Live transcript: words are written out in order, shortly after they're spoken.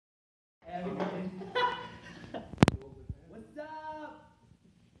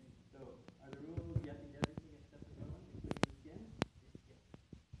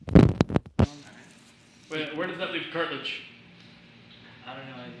that leave cartilage? I don't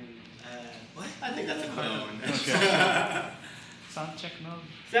know. What? I think that's a bone. Okay. Sound check mode.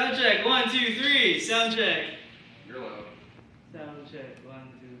 Sound check. 1, 2, 3. Sound check. You're low. Sound check. 1,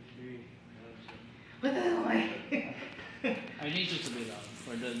 2, 3. Sound check. What the hell am I? I need you to be loud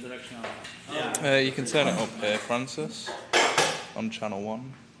for the direction I want. Yeah. You can turn it up here, Francis, on channel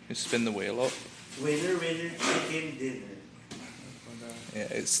 1. You spin the wheel up. Winner, winner, chicken dinner. Yeah,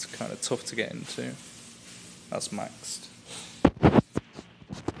 it's kind of tough to get into. That's maxed.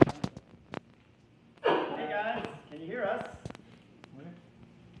 Hey guys, can you hear us?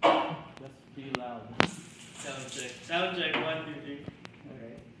 Just be loud. Sound check. Sound check. 1, 2, 3.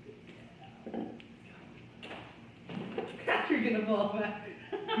 Alright. You're gonna fall back.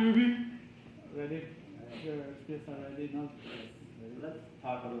 Ready? Your skills are ready now. Let's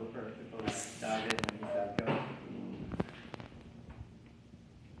talk a little first before we dive in and we start going.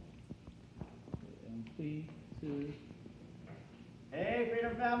 And 3, 2. Hey,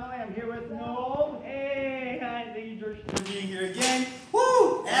 Freedom Family, I'm here with Nold. Hey, hi, thank you, George, for being here again.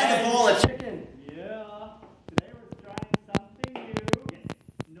 Woo! And a bowl of chicken. Yeah. Today we're trying something new. Yes.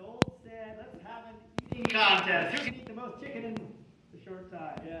 Nold said, let's have an eating contest. Who can eat the most chicken in a short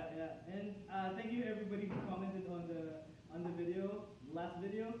time? Yeah, yeah. And thank you everybody who commented on the video, last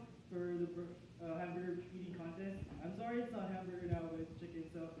video, for the hamburger eating contest. I'm sorry it's not hamburger now, but it's chicken.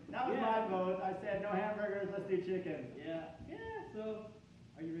 So that was my vote. I said no hamburgers, let's do chicken. Yeah. Yeah. So,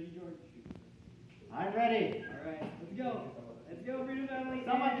 are you ready, George? I'm ready. All right. Let's go. Let's go, Freedom Family.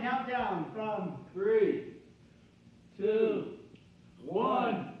 Someone count down from 3, 2,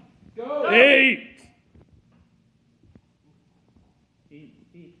 1, go. 8! Eat.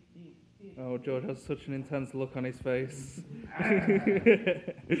 Oh, George has such an intense look on his face.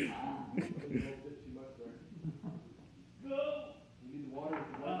 Go.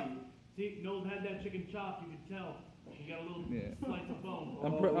 See, Nold had that chicken chop, you could tell. He got a little slice of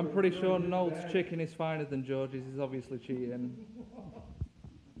bone. I'm pretty sure Nold's chicken is finer than George's. He's obviously cheating.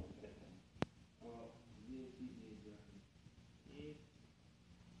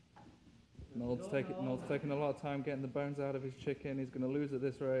 Nold's taking a lot of time getting the bones out of his chicken. He's going to lose at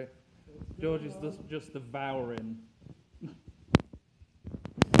this rate. George is just devouring. We're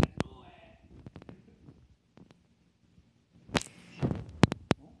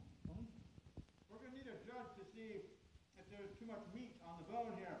going to need a judge to see if there's too much meat on the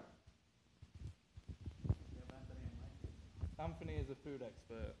bone here. Anthony is a food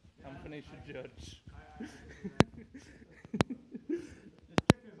expert. Anthony should judge. This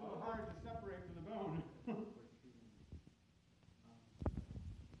chicken is a little hard to separate from the bone.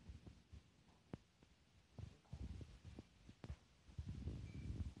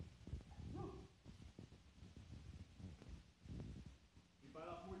 You bite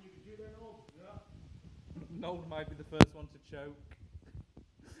off more than you can chew there, Nold? Yeah. Nold might be the first one to choke.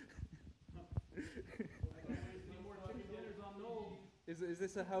 More chicken dinners on Nold. Is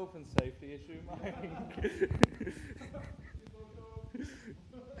this a health and safety issue, Mike?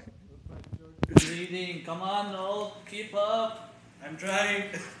 Breathing, come on, Nold, keep up. I'm trying.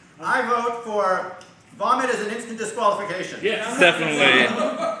 I vote for vomit as an instant disqualification. Yes. Definitely.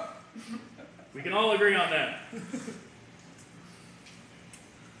 We can all agree on that.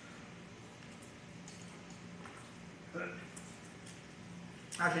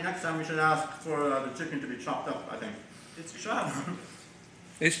 Actually, next time we should ask for the chicken to be chopped up, I think. It's chopped.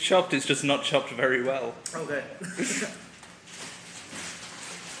 It's chopped, it's just not chopped very well. Okay.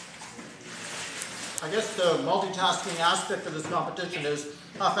 I guess the multitasking aspect of this competition is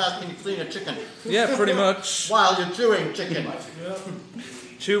how fast can you clean a chicken Yeah, pretty much. while you're chewing chicken.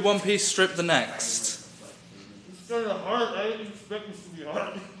 Chew one piece, strip the next. It's kind of hard. I didn't expect this to be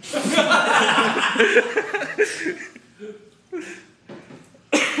hard.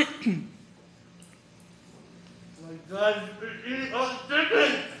 My God, you're eating all the chicken!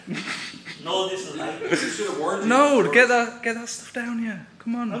 No, this is like. You should have warned Nold, get that stuff down here.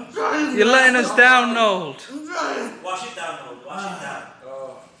 Come on. I'm trying. You're letting us down, Nold. I'm trying. Wash it down, Nold. Wash it down.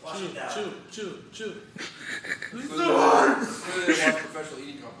 Wash it down. Chew. It's so hard. Clearly they watch professional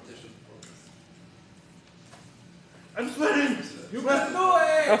eating competition. I'm sweating. You better do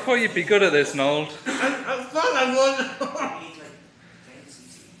I thought you'd be good at this, Nold. I thought I was. Eat like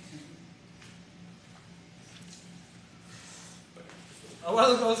fancy. A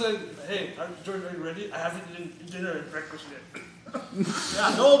while ago I said, hey, George, are you ready? I haven't eaten dinner and breakfast yet.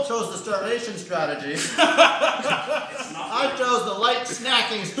 Yeah, Noel chose the starvation strategy. I chose the light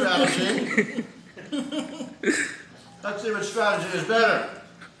snacking strategy. Let's see which strategy is better.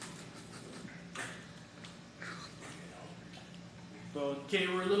 Okay,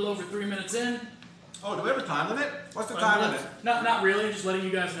 we're a little over 3 minutes in. Oh, do we have a time limit? What's the time limit? Not really, just letting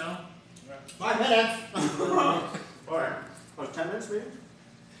you guys know. 5 minutes. Alright. Oh, 10 minutes maybe?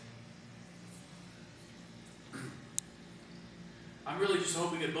 I'm really just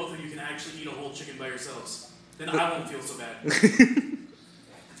hoping that both of you can actually eat a whole chicken by yourselves. Then I won't feel so bad.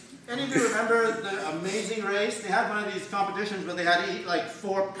 Any of you remember the Amazing Race? They had one of these competitions where they had to eat like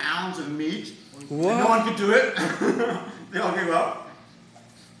 4 pounds of meat. What? And no one could do it. They all gave up.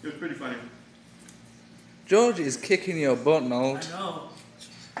 It was pretty funny. George is kicking your butt, Nold. I know.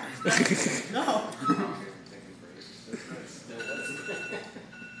 No.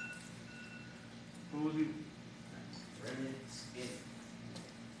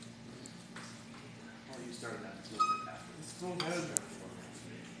 You started that a little bit after.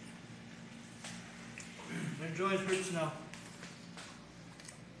 My joints hurts now.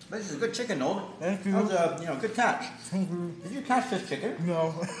 This is a good chicken, Nold. Thank That was a good catch. Did you catch this chicken?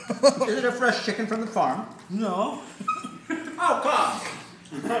 No. Is it a fresh chicken from the farm? No. Oh, come!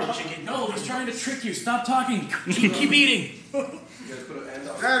 Chicken. No, he's trying to trick you. Stop talking. Keep eating. You guys put an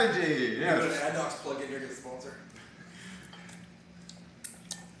Andox. Strategy, Put yes. an Andox plug in here, get a sponsor.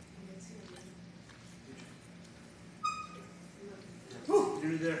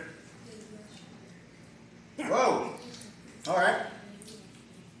 You're there. Whoa! Alright.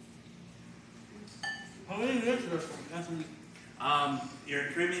 How many minutes left? Anthony? Your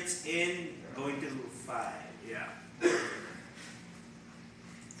 3 minutes in, going to 5. Yeah.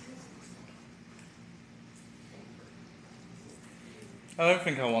 I don't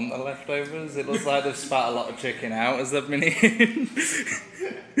think I want the leftovers. It looks like they've spat a lot of chicken out as they've been eaten.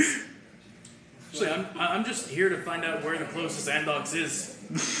 Actually, I'm just here to find out where the closest Andox is.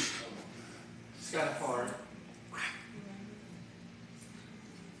 It's kind of hard.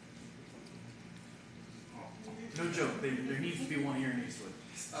 No joke. There needs to be one here in Eastwood.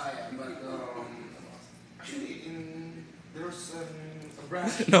 Yeah, but actually, there was a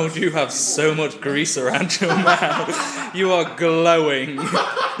branch. Nold, you have so much grease around your mouth. You are glowing.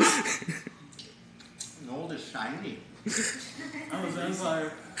 Nold is shiny. I'm a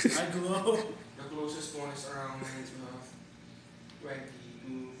vampire. I glow. The closest one is around 20 to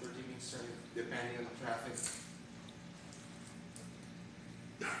 30 minutes, depending on the traffic.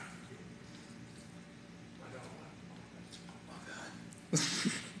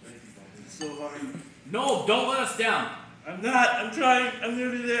 So hard. No, don't let us down. I'm not. I'm trying. I'm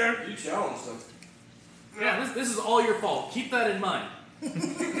nearly there. You challenged them. Yeah, this is all your fault. Keep that in mind.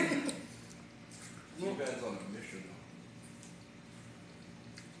 Depends on the mission.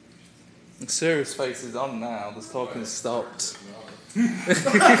 Serious face is on now. The talking stopped. All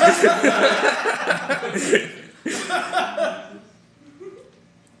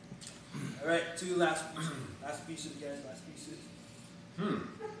right, 2 last pieces, guys. Last pieces.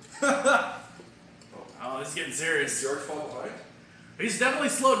 Oh, this is getting serious. George fall behind? He's definitely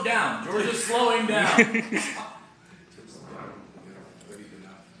slowed down. George is slowing down.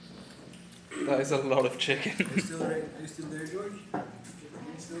 That is a lot of chicken. Are you still there? Are you still there, George?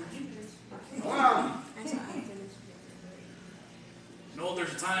 Wow! Noel,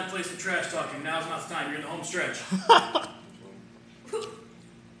 there's a time and place for trash talking. Now's not the time. You're in the home stretch.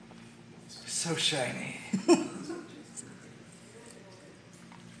 So shiny.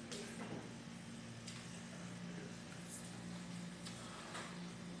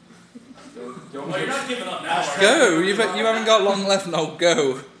 Well, you're not giving up now, are you? Go! You haven't got long left, Nold.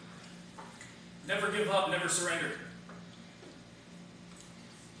 Go. Never give up, never surrender.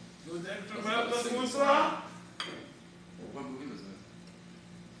 What movie was it?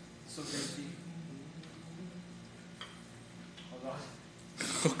 So greasy. Hold on.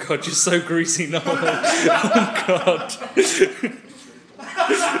 Oh God, you're so greasy, Noel. Oh God.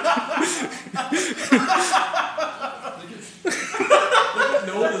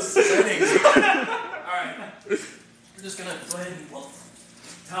 Noel is sweating. Alright. We're just gonna go ahead and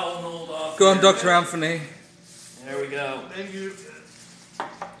towel Noel off. Go on, here. Dr. Anthony. There we go. Thank you.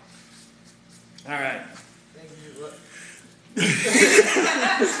 Alright. Thank you. I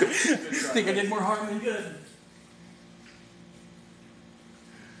think I did more harm than good.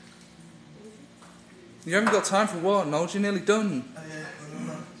 You haven't got time for what, Noel? You're nearly done.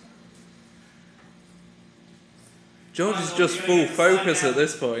 George is just full focus at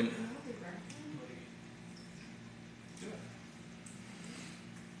this point.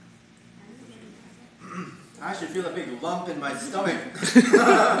 I actually feel a big lump in my stomach.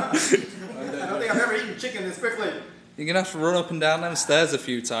 I don't think I've ever eaten chicken this quickly. You're going to have to run up and down them stairs a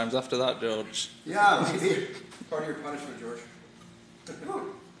few times after that, George. Yeah, maybe. Part of your punishment, George. Come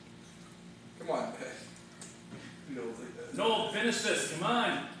on, man. No, it's like that. Noel, finish this. Come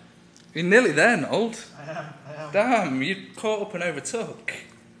on. You're nearly there, Nold. I am. Damn, you caught up and overtook.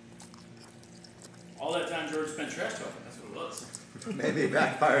 All that time George spent trash talking, that's what it was. Maybe it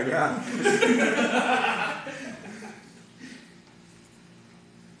backfired, yeah.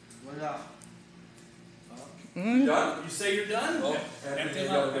 Look out. Mm. Done? You say you're done? Oh, Empty Anthony's them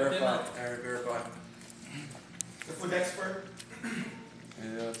gotta up, empty them verify. up. Aaron, verify. The food expert?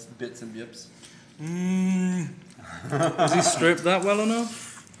 Yeah, it's bits and bips. Has he stripped that well enough?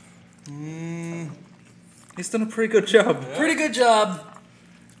 He's done a pretty good job. Pretty good job.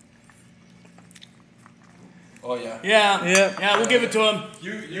 Oh yeah. Yeah. Yeah. Yeah, we'll give it to him.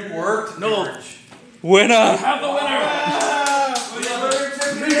 You worked, No. George. Winner! Have the winner!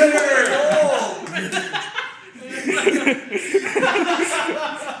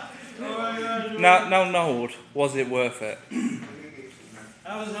 Now, Nold, was it worth it?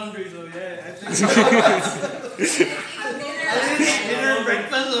 I was hungry, so yeah, I think I didn't eat dinner and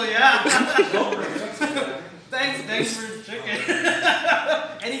breakfast, so yeah. Thanks for the chicken.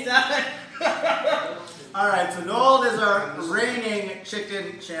 Anytime. Alright, so Nold is our reigning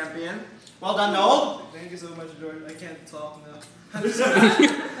chicken champion. Well done, Nold. Thank you so much, George. I can't talk now.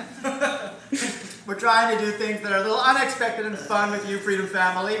 We're trying to do things that are a little unexpected and fun with you, Freedom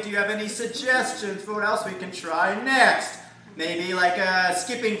Family. Do you have any suggestions for what else we can try next? Maybe like a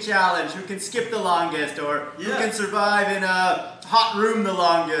skipping challenge, who can skip the longest, or who can survive in a hot room the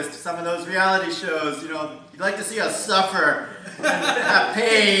longest. Some of those reality shows, you know, you'd like to see us suffer and have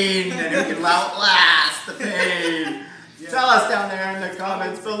pain, and who can outlast the pain. Tell us down there in the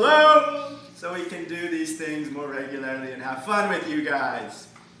comments below so we can do these things more regularly and have fun with you guys.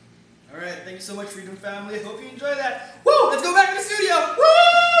 Alright, thank you so much, Freedom Family. Hope you enjoy that. Woo! Let's go back to the studio!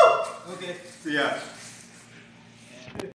 Woo! Okay. See ya.